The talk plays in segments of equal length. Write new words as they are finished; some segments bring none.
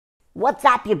What's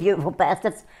up, you beautiful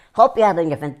bastards? Hope you're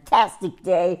having a fantastic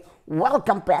day.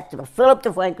 Welcome back to the Philip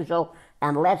Defranco Show,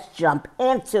 and let's jump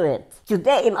into it.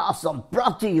 Today in Awesome,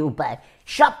 brought to you by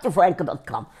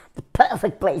shopdefranco.com, the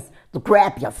perfect place to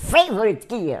grab your favorite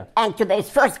gear. And today's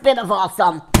first bit of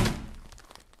Awesome,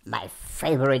 my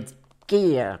favorite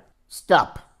gear.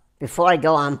 Stop. Before I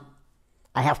go on,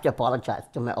 I have to apologize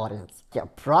to my audience. They're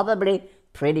probably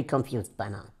pretty confused by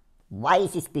now. Why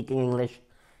is he speaking English?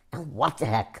 And what the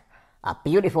heck are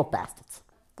beautiful bastards?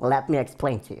 Let me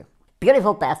explain to you.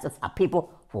 Beautiful bastards are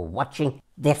people who are watching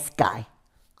this guy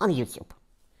on YouTube.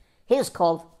 He is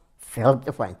called Philip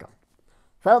Defranco.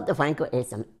 Philip Defranco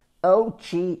is an OG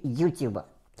YouTuber,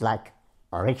 like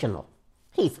original.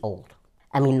 He's old.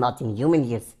 I mean, not in human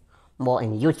years, more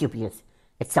in YouTube years.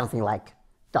 It's something like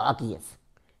dog years.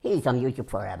 He's on YouTube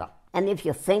forever. And if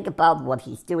you think about what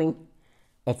he's doing,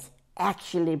 it's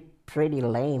actually pretty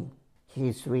lame.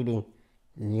 He's reading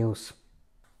news.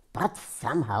 But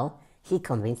somehow he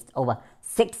convinced over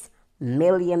 6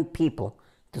 million people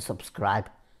to subscribe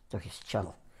to his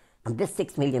channel. And these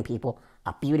 6 million people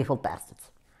are beautiful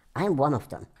bastards. I'm one of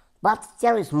them. But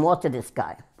there is more to this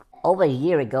guy. Over a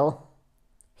year ago,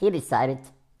 he decided,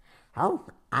 oh,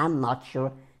 I'm not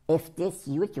sure if this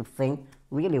YouTube thing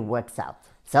really works out.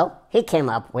 So he came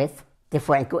up with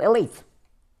Defranco Elite.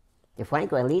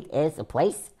 Defranco Elite is a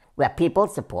place where people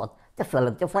support the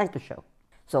Philip Defranco Show.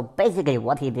 So basically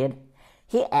what he did,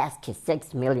 he asked his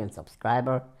 6 million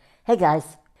subscriber, hey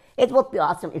guys, it would be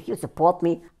awesome if you support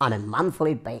me on a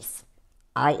monthly basis.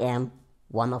 I am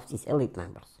one of these elite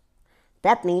members.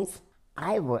 That means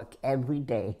I work every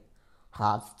day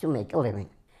hard to make a living.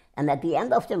 And at the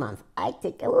end of the month, I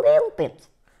take a little bit,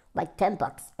 like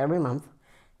 $10 every month,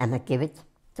 and I give it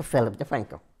to Philip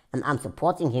Defranco. And I'm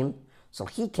supporting him so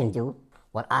he can do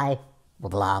what I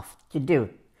would love to do.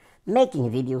 Making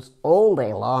videos all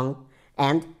day long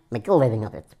and make a living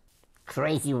of it.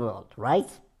 Crazy world, right?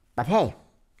 But hey,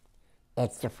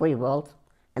 it's the free world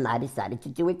and I decided to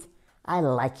do it. I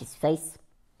like his face,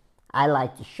 I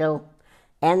like the show,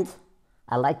 and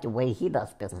I like the way he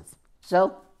does business.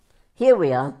 So here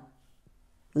we are,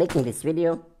 making this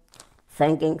video,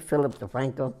 thanking Philip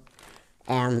Defranco,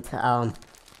 and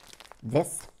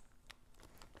this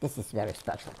is very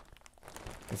special.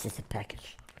 This is a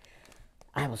package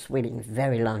I was waiting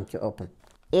very long to open.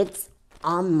 It's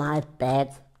on my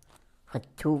bed for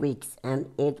 2 weeks and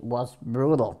it was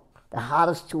brutal. The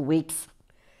hardest 2 weeks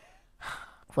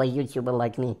for a YouTuber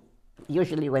like me.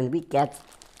 Usually when we get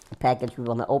a package, we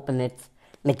want to open it,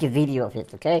 make a video of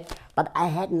it, okay? But I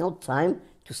had no time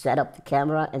to set up the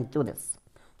camera and do this.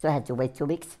 So I had to wait 2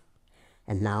 weeks.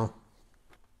 And now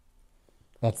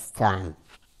it's time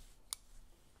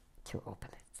to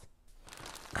open it.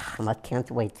 And I can't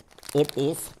wait. It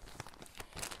is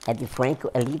a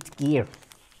Defranco Elite gear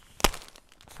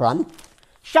from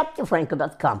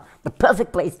shopdefranco.com, the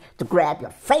perfect place to grab your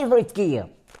favorite gear.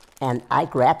 And I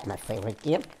grabbed my favorite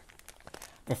gear.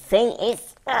 The thing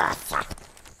is,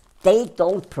 they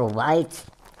don't provide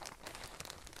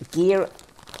gear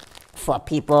for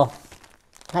people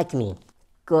like me.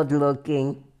 Good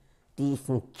looking,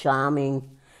 decent,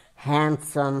 charming,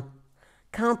 handsome,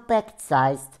 compact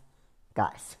sized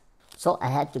guys. So I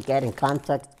had to get in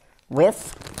contact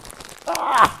with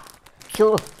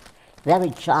 2 very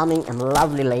charming and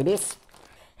lovely ladies,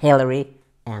 Hillary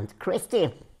and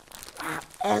Christy.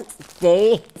 And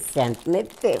they sent me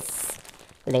this.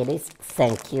 Ladies,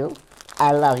 thank you.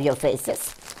 I love your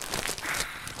faces.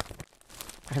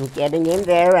 I'm getting in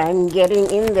there, I'm getting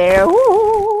in there.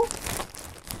 Woo!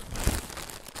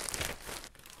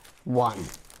 1,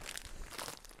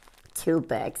 2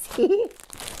 bags.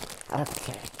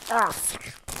 Okay.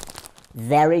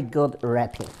 Very good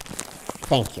wrapping.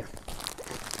 Thank you.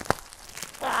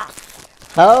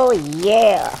 Oh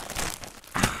yeah.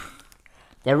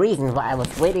 The reason why I was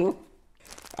waiting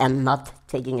and not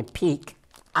taking a peek,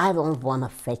 I don't want to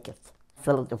fake it.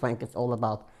 Philip Defranco is all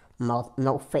about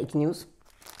no fake news.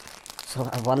 So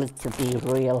I want it to be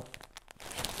real.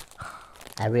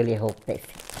 I really hope they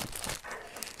fit.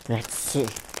 Let's see.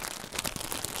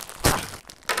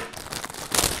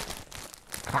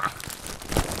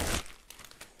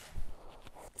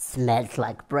 Smells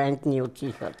like brand new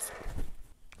t-shirts.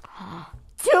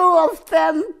 2 of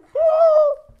them!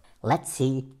 Woo! Let's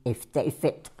see if they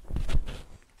fit.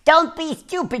 Don't be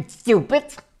stupid,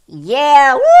 stupid!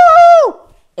 Yeah, woo!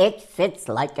 It fits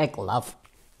like a glove.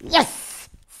 Yes!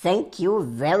 Thank you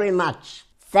very much.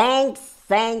 Thanks,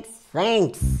 thanks,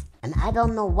 thanks. And I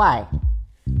don't know why,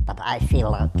 but I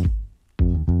feel like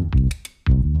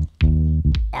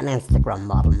an Instagram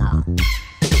model now.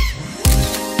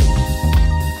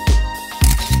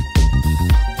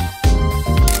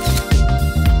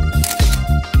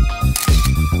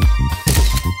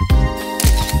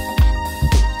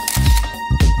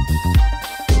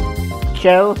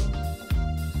 show,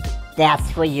 that's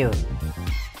for you.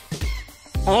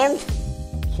 And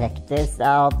check this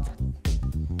out,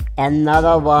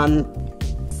 another one.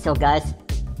 So guys,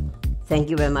 thank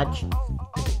you very much.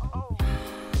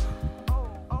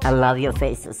 I love your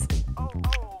faces.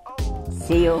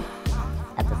 See you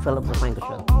at the Philip Defranco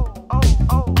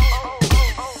Show.